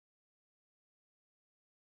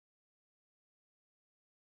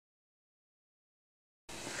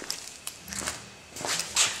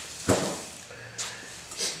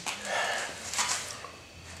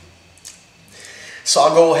So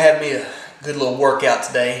I'll go have me a good little workout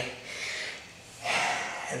today.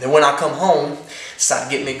 And then when I come home, decide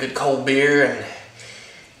to get me a good cold beer, and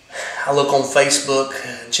I look on Facebook,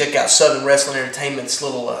 check out Southern Wrestling Entertainment's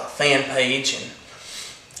little fan page,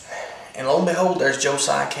 and lo and behold, there's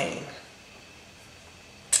Josiah Kane.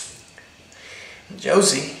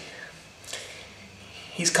 Josie,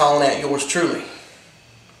 he's calling out yours truly.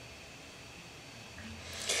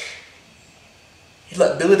 He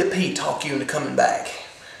let Billy the P talk you into coming back.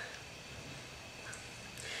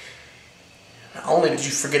 Not only did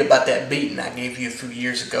you forget about that beating I gave you a few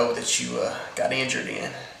years ago that you got injured in,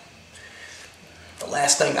 the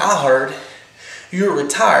last thing I heard, you were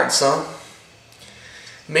retired, son.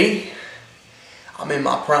 Me, I'm in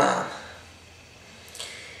my prime.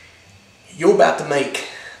 You're about to make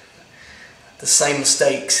the same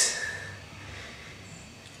mistakes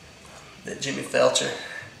that Jimmy Felcher,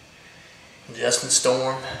 Justin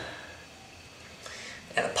Storm,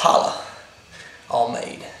 and Apollo all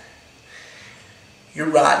made. You're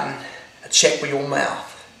writing a check with your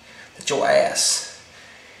mouth that your ass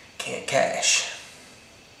can't cash.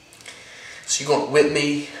 So you're going to whip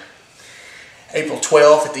me April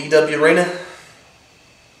 12th at the EW Arena?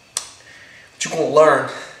 What you're going to learn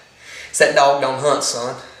is that dog don't hunt,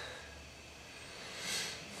 son.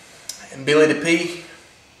 And Billy the P,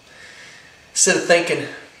 instead of thinking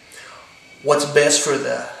what's best for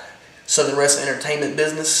the Southern Wrestling Entertainment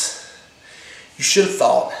business, you should have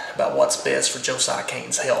thought about what's best for Josiah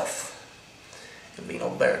Kane's health and Vino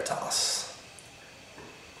Veritas.